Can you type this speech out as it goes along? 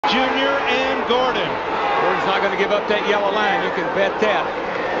Jr. and Gordon. Gordon's not going to give up that yellow line. You can bet that.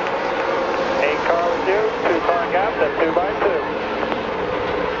 8-car with you, 2-car gap, then 2x2.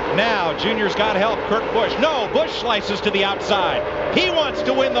 Now Junior's got help. Kurt Busch. No, Busch slices to the outside. He wants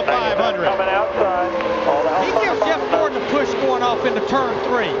to win the 500. Coming outside. He gives Jeff Gordon a push going off into turn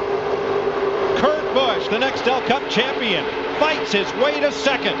 3. Kurt Busch, the next L Cup champion, fights his way to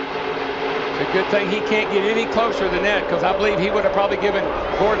second. It's a good thing he can't get any closer than that, because I believe he would have probably given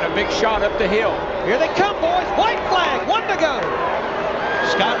Gordon a big shot up the hill. Here they come, boys. White flag, 1 to go.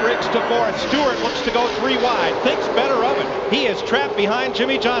 Scott Riggs to fourth. Stewart looks to go 3 wide. Thinks better of it. He is trapped behind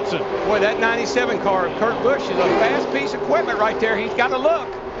Jimmy Johnson. Boy, that 97 car of Kurt Busch is a fast piece of equipment right there. He's got to look.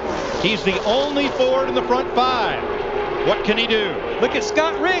 He's the only Ford in the front 5. What can he do? Look at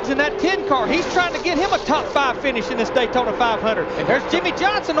Scott Riggs in that 10 car. He's trying to get him a top 5 finish in this Daytona 500. And there's Jimmy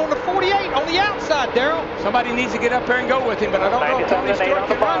Johnson on the 48 on the outside, Darrell. Somebody needs to get up there and go with him, but I don't know if Tony Stewart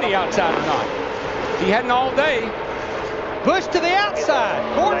can run the outside or not. He hadn't all day. Busch to the outside.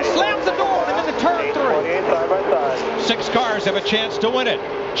 Gordon slams the door on him into turn 3. 6 cars have a chance to win it.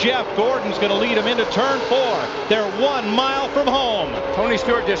 Jeff Gordon's going to lead him into turn 4. They're 1 mile from home. Tony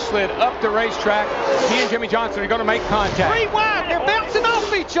Stewart just slid up the racetrack. He and Jimmy Johnson are going to make contact. 3 wide. They're bouncing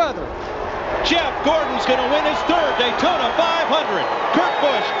off each other. Jeff Gordon's going to win his 3rd Daytona 500. Kurt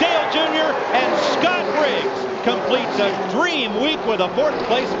Busch, Dale Jr., and Scott Riggs completes a dream week with a 4th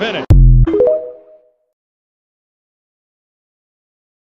place finish.